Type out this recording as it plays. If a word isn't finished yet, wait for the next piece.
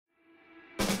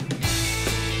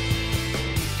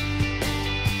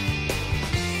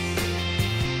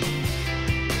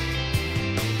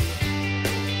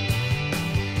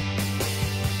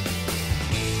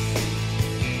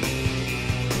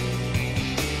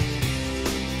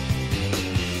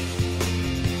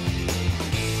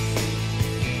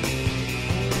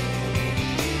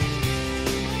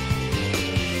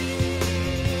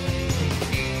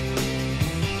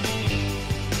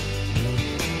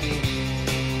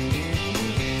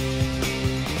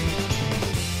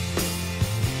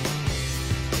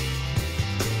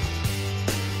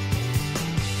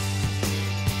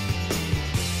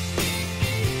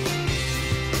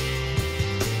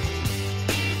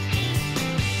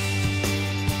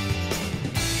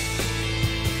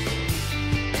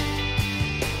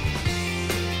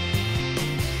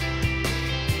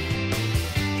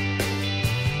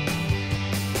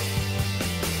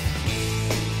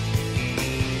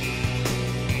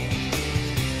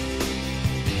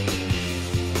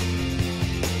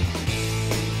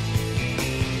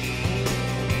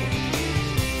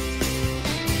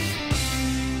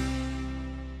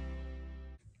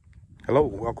Hello,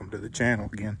 welcome to the channel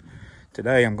again.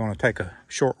 Today I'm going to take a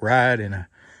short ride and a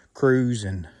cruise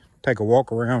and take a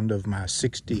walk around of my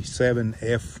 67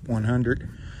 F100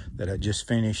 that I just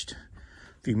finished a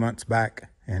few months back,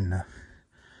 and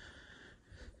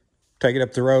take it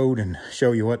up the road and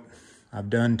show you what I've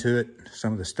done to it,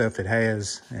 some of the stuff it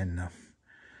has, and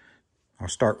I'll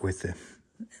start with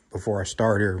before I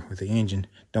start here with the engine.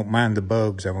 Don't mind the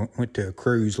bugs. I went to a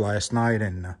cruise last night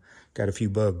and got a few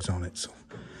bugs on it.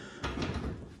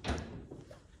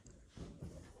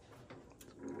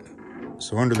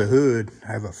 So under the hood,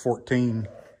 I have a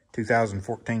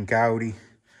 2014 Coyote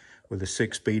with a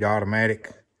 6-speed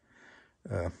automatic.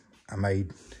 I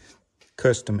made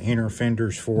custom inner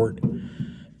fenders for it.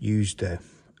 Used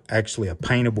actually a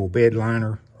paintable bed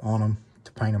liner on them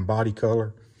to paint them body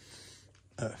color.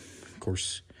 Of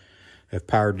course, I have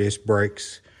power disc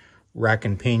brakes, rack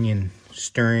and pinion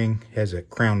steering, has a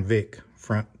Crown Vic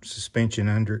front suspension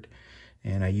under it,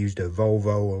 and I used a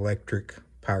Volvo electric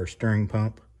power steering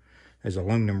pump. Has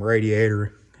aluminum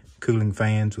radiator, cooling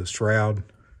fans with shroud.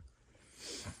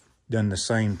 Done the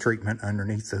same treatment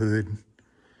underneath the hood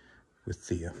with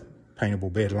the paintable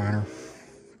bed liner.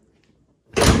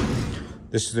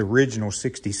 This is the original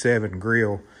 67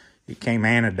 grill. It came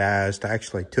anodized. I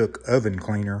actually took oven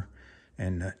cleaner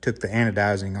and took the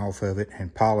anodizing off of it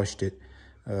and polished it.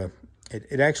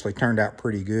 It actually turned out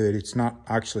pretty good. It's not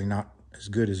as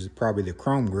good as probably the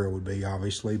chrome grill would be,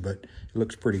 obviously, but it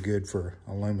looks pretty good for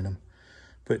aluminum.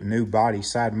 Put new body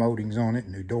side moldings on it,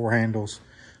 new door handles.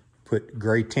 Put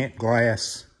gray tint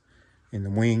glass in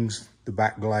the wings, the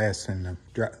back glass, and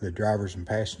the driver's and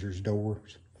passengers'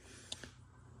 doors.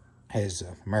 Has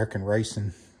American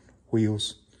Racing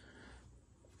wheels,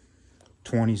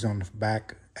 20s on the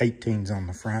back, 18s on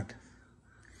the front.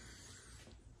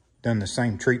 Done the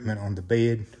same treatment on the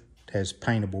bed. It has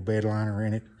paintable bed liner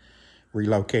in it.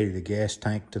 Relocated the gas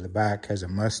tank to the back. Has a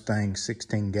Mustang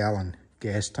 16-gallon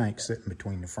gas tank sitting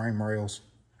between the frame rails.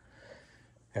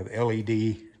 Have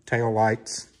LED tail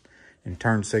lights and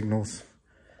turn signals.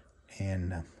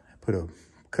 And I put a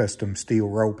custom steel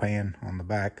roll pan on the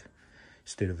back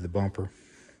instead of the bumper.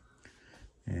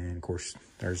 And of course,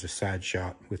 there's a side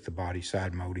shot with the body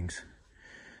side moldings.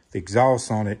 The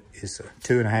exhaust on it is a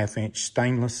 2.5-inch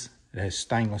stainless. It has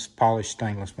polished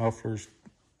stainless mufflers,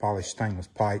 polished stainless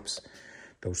pipes.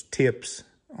 Those tips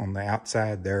on the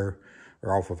outside there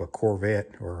are off of a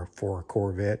Corvette, or for a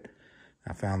Corvette.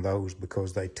 I found those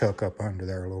because they tuck up under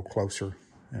there a little closer,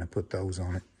 and I put those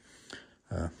on it.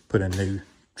 Put a new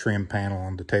trim panel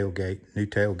on the tailgate, new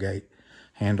tailgate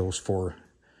handles for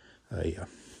a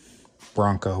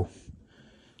Bronco.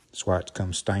 That's why it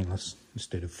comes stainless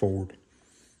instead of Ford.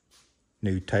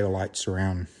 New taillight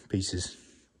surround pieces.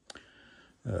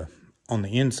 On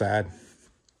the inside,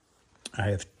 I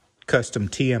have custom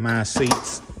TMI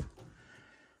seats,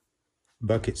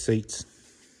 bucket seats.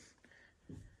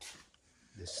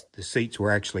 The seats were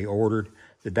actually ordered.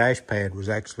 The dash pad was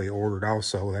actually ordered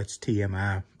also. That's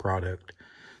TMI product.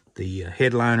 The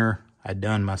headliner I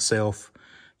done myself.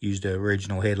 Used the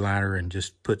original headliner and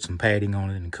just put some padding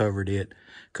on it and covered it.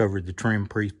 Covered the trim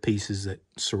pieces that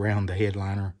surround the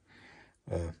headliner.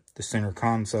 The center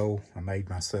console I made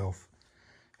myself.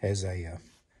 Has a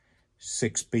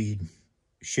 6-speed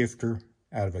shifter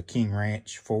out of a King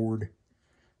Ranch Ford.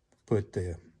 Put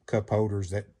the cup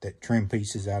holders, that trim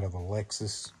pieces out of a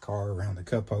Lexus car around the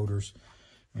cup holders.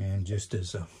 And just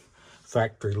as a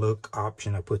factory look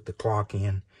option, I put the clock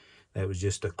in. That was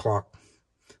just a clock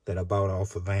that I bought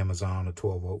off of Amazon, a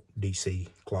 12-volt DC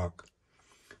clock.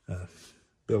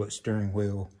 Billet steering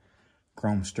wheel,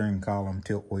 chrome steering column,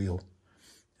 tilt wheel.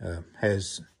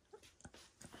 Has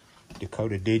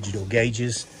Dakota digital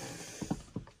gauges.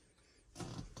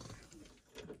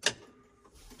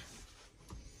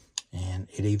 And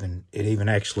it even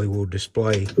actually will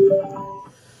display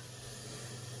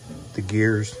the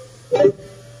gears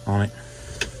on it.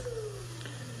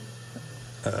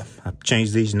 I've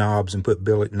changed these knobs and put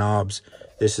billet knobs.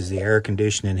 This is the air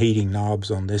conditioning heating knobs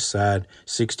on this side.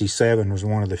 67 was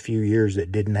one of the few years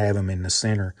that didn't have them in the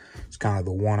center. It's kind of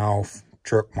a one-off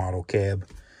truck model cab.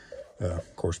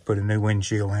 Of course, put a new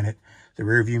windshield in it. The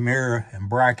rear view mirror and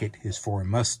bracket is for a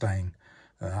Mustang.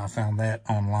 I found that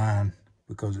online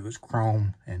because it was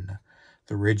chrome, and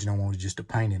the original one was just a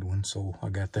painted one, so I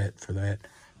got that for that.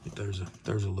 But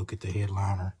there's a look at the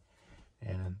headliner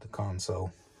and the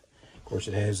console. Of course,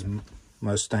 it has a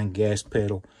Mustang gas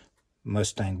pedal,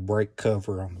 Mustang brake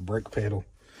cover on the brake pedal.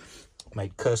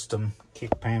 Made custom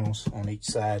kick panels on each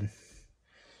side.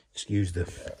 Excuse the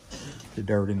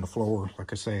dirt in the floor.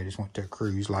 Like I said, I just went to a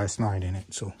cruise last night in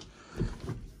it, so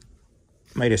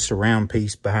made a surround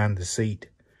piece behind the seat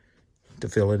to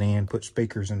fill it in, put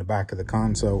speakers in the back of the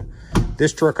console.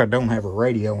 This truck I don't have a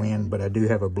radio in, but I do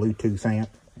have a Bluetooth amp,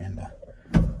 and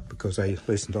because I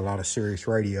listen to a lot of Sirius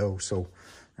radio, so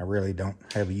I really don't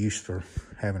have a use for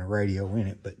having a radio in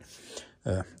it. But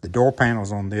the door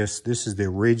panels on this is the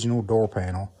original door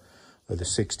panel of the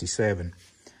 67.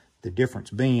 The difference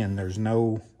being there's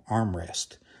no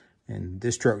armrest. And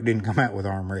this truck didn't come out with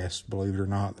armrests, believe it or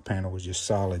not. The panel was just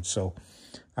solid. So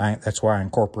that's why I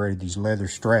incorporated these leather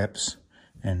straps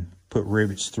and put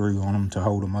rivets through on them to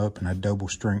hold them up. And I double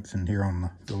strengthened here on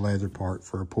the leather part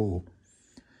for a pull.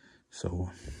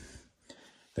 So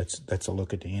that's a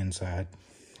look at the inside.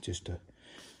 Just a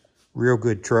real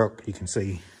good truck. You can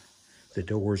see the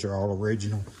doors are all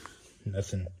original.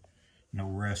 Nothing, no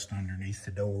rust underneath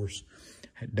the doors.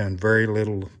 Had done very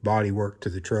little body work to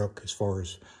the truck as far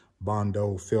as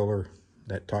Bondo, filler,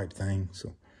 that type thing.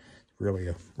 So really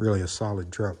a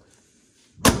solid truck.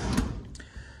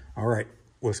 All right,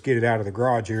 let's get it out of the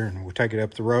garage here and we'll take it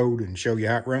up the road and show you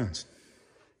how it runs.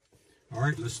 All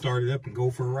right, let's start it up and go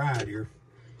for a ride here.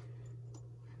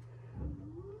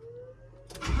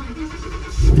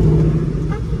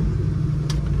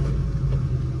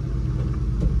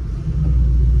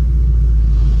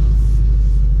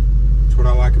 What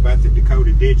I like about the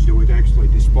Dakota Digital, it actually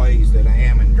displays that I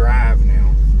am in drive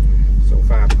now. So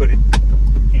if I put it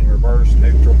in reverse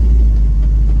neutral,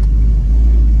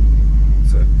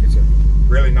 it's a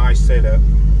really nice setup.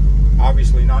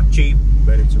 Obviously not cheap,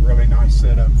 but it's a really nice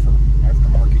setup for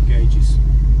aftermarket gauges.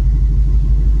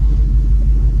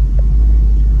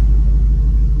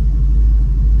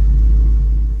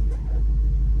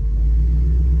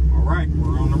 All right,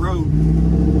 we're on the road.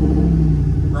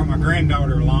 Brought my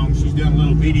granddaughter along. She's done a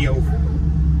little video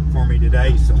for me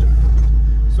today, so I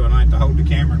don't have to hold the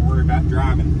camera and worry about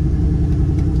driving.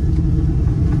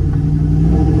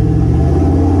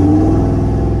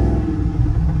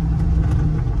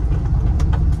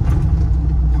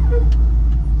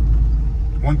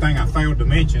 One thing I failed to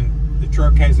mention, the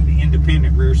truck has an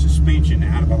independent rear suspension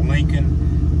out of a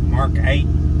Lincoln Mark 8,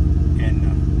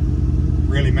 and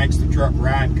really makes the truck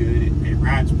ride good. It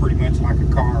rides pretty much like a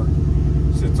car.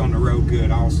 Sits on the road good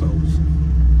also. As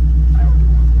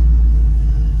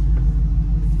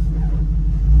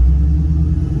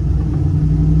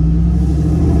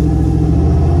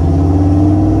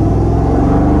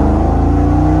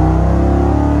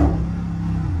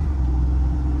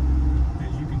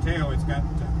you can tell, it's got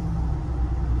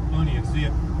plenty of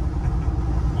zip.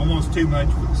 Almost too much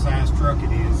for the size truck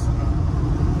it is.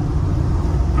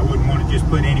 I wouldn't want to just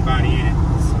put anybody in it.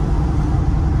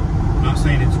 I'm not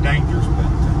saying it's dangerous, but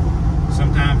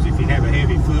sometimes if you have a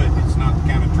heavy foot, it's not the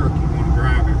kind of truck you want to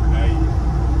drive every day.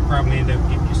 You'll probably end up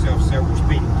getting yourself several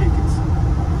speeding tickets.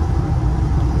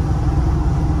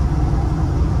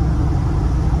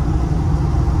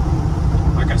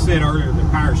 Like I said earlier, the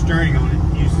power steering on it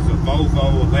uses a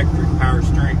Volvo electric power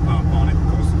steering pump on it,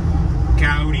 because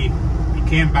Coyote, you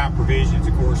can buy provisions,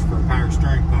 of course, for a power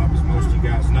steering pump, as most of you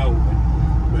guys know,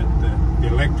 but the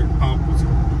electric pump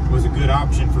was a good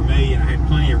option for me, and I had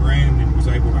plenty of room and was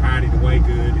able to hide it away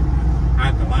good and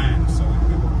hide the lines, so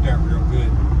it worked out real good.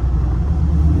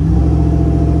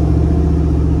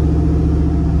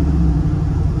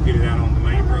 Get it out on the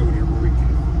main road here where we can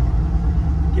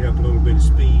get up a little bit of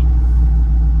speed,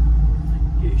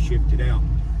 get it shifted out.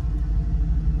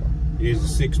 It is a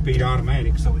 6-speed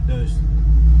automatic, so it does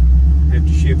have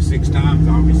to shift 6 times,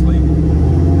 obviously.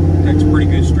 It takes a pretty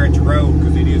good stretch of road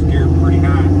because it is geared pretty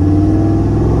high.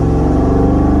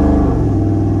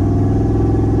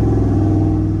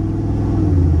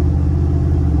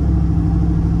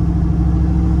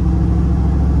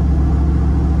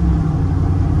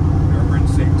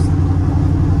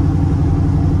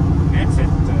 That's at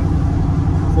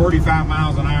 45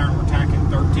 miles an hour, and we're tacking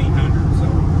 1,300. So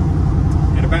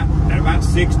at about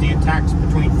 60, it tacks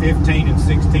between 15 and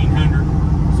 1,600.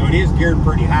 So it is geared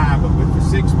pretty high, but with the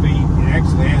 6-speed, it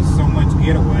actually has so much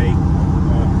getaway.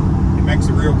 It makes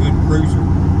a real good cruiser.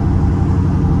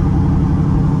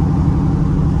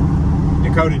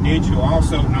 Dakota Digital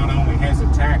also not only has a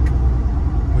tack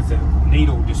with a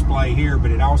needle display here,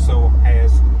 but it also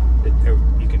has,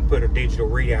 you can put a digital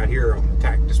readout here on the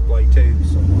tack display too,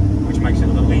 so which makes it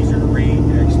a little easier to read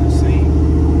and actually see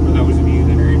for those of you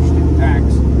that are interested in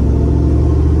tacks.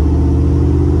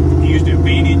 Used a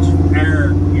vintage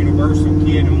Air universal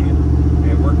kit on it.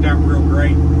 It worked out real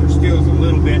great. There still is a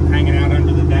little bit hanging out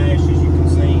under the dash, as you can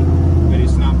see, but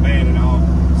it's not bad at all.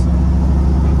 So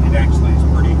it actually is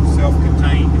pretty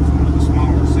self-contained. It's one of the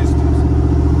smaller systems.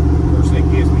 Of course, that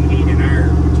gives me heat and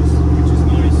air, which is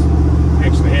nice.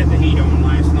 Actually had the heat on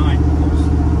last night because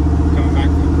coming back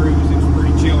from the cruise, it was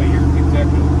pretty chilly here in Kentucky.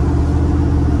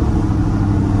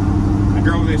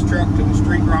 this truck to the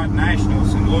Street Rod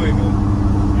Nationals in Louisville,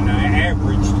 and I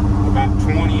averaged about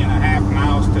 20.5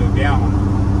 miles to a gallon.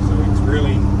 So it's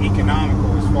really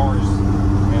economical as far as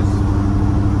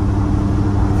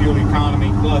fuel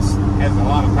economy, plus has a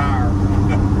lot of power.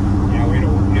 You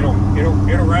know,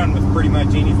 it'll run with pretty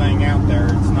much anything out there.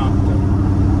 It's not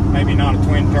maybe not a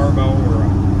twin turbo or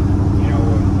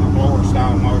a blower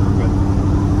style motor, but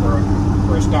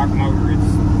for a stock motor,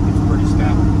 it's pretty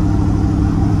stout.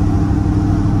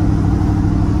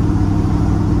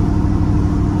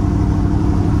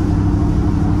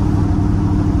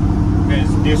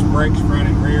 Disc brakes front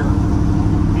and rear.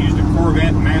 Used a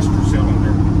Corvette master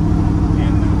cylinder,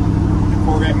 and the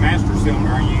Corvette master cylinder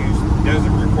I used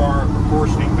doesn't require a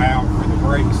proportioning valve for the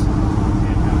brakes.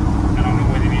 And I don't know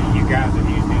whether any of you guys have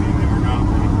used any of them or not,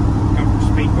 but they come from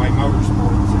Speedway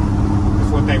Motorsports, and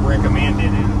that's what they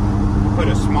recommended. And put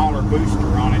a smaller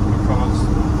booster on it because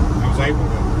I was able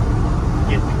to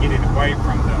get it away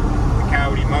from the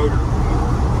Coyote motor.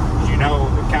 As you know,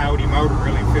 the Coyote motor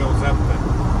really fills up the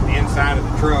inside of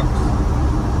the truck's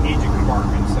engine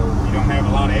compartment, so you don't have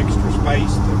a lot of extra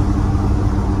space to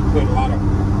put a lot of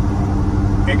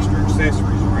extra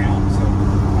accessories around. So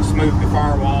I smoothed the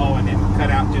firewall and then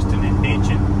cut out just an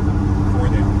indention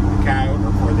for the Coyote,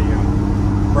 or for the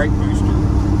brake booster,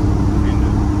 and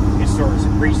it sort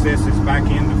of recesses back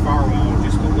in the firewall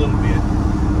just a little bit,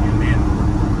 and then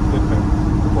put the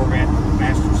Corvette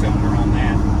master cylinder on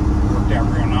that. Worked out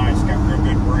real nice, got real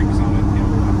good brakes on it.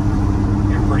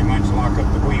 Pretty much lock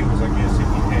up the wheels, I guess, if you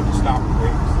had to stop the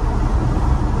wheels.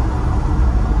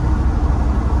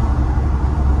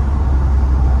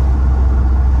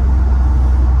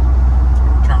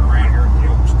 Turn around here at the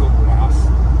old schoolhouse.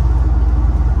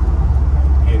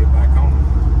 Headed back home.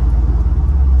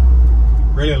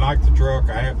 Really like the truck.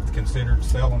 I have considered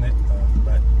selling it,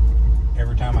 but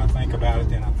every time I think about it,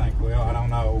 then I think, well, I don't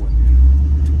know.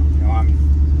 And, you know, I'm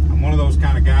one of those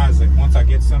kind of guys that once I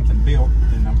get something built,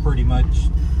 then I'm pretty much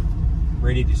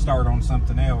ready to start on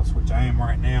something else, which I am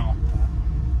right now,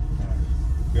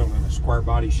 building a square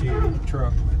body Chevy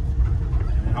truck.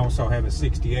 And I also have a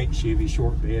 68 Chevy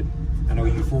short bed. I know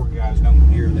you Ford guys don't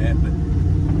hear that, but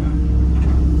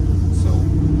so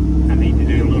I need to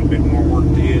do a little bit more work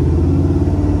to it.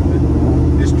 But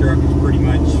this truck is pretty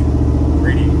much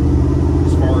ready,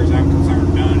 as far as I'm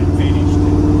concerned, done and finished.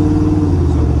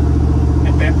 So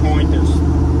at that point, there's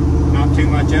not too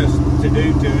much else to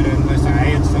do to it unless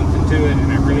I add something to it,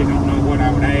 and I really don't know what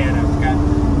I would add. I've got,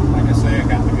 like I say, I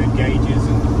got the good gauges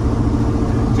and the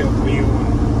tilt wheel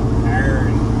and air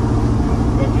and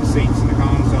bucket seats and the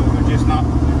console. There's just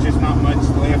not much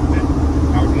left that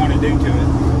I would want to do to it.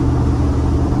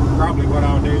 Probably what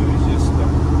I'll do is just,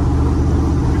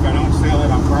 if I don't sell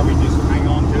it, I'll probably just hang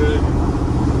on to it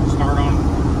and start on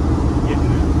getting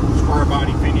the square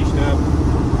body finished up.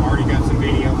 I've already got some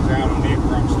videos out on it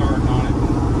where I'm starting on it.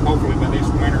 Hopefully by this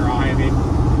winter I'll have it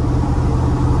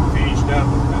finished up.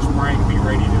 By spring be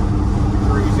ready to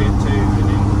cruise it too. And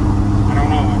then, I don't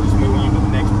know, I'll just move on to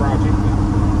the next project.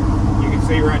 But you can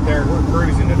see right there, we're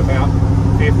cruising at about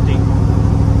 50.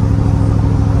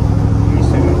 You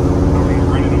see, I'm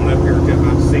running on up here to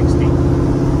about 60.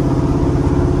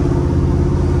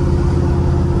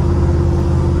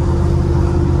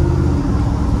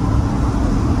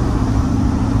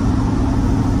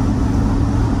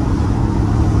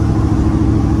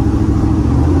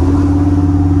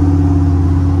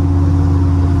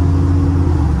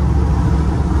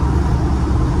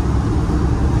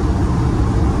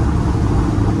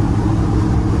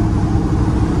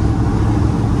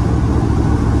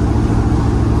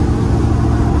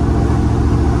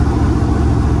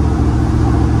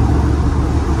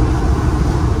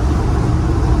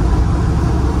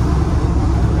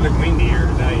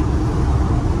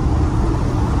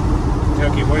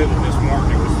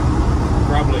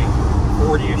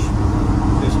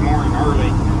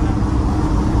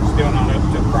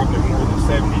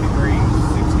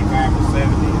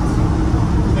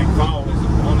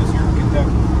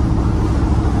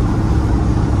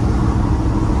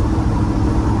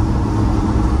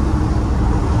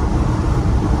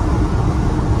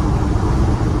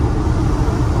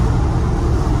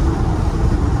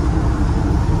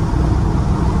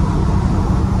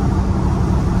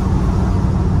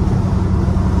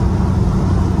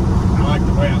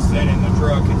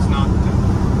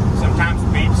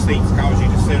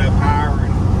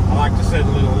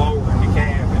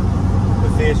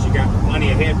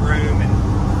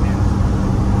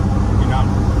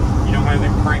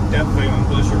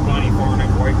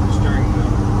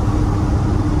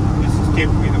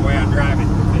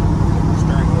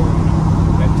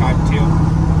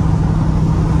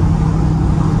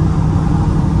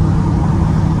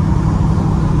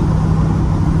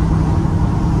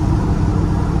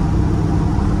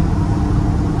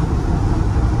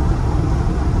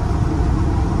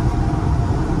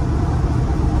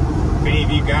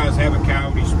 any of you guys have a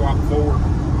Coyote swap Ford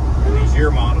or these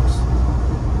year models,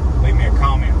 leave me a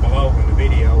comment below in the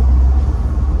video.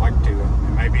 I'd like to,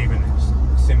 and maybe even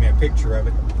send me a picture of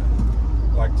it.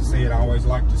 I'd like to see it. I always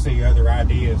like to see other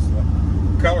ideas. The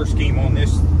color scheme on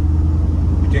this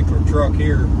particular truck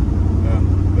here,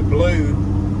 the blue,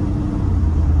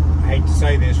 I hate to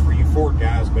say this for you Ford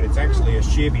guys, but it's actually a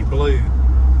Chevy blue.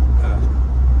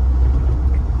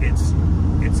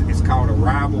 It's called a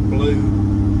Rival Blue,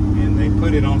 and they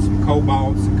put it on some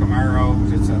Cobalts and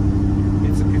Camaros.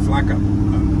 It's like a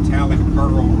metallic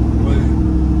pearl blue,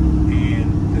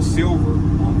 and the silver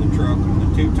on the truck, on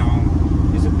the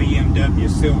two-tone, is a BMW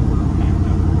silver.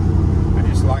 And I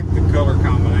just like the color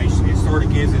combination. It sort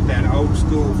of gives it that old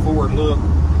school Ford look,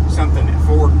 something that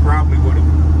Ford probably would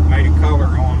have made a color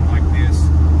on like this,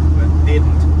 but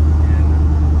didn't.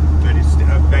 But it's the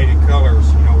updated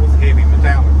colors, you know, with heavy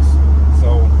metallics.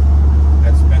 So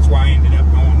that's why I ended up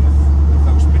going with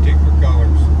those particular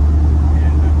colors.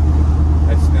 And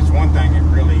that's one thing that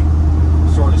really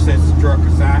sort of sets the truck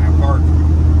apart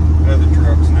from other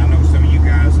trucks. And I know some of you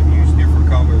guys have used different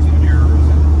colors on yours,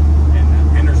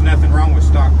 and there's nothing wrong with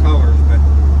stock colors, but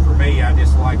for me, I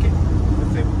just like it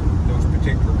with those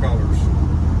particular colors.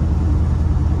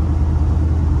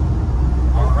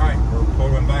 All right, we're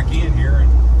pulling back in here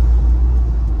and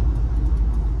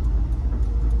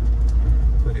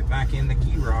put it back in the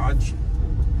garage.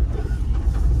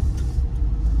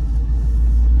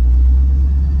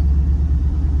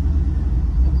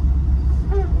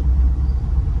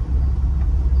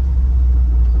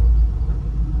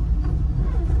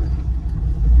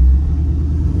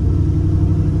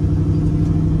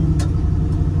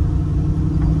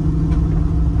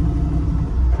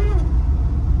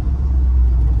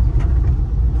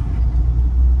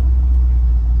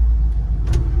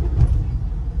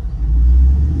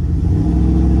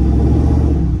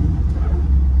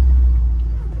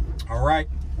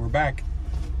 We're back.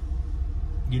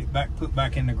 Get it back, put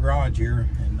back in the garage here,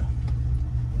 and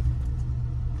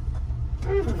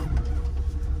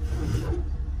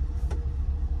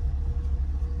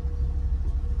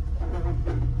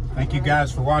thank you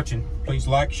guys for watching. Please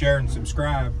like, share, and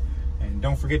subscribe, and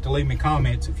don't forget to leave me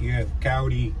comments if you have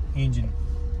Coyote engine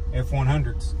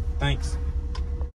F100s. Thanks.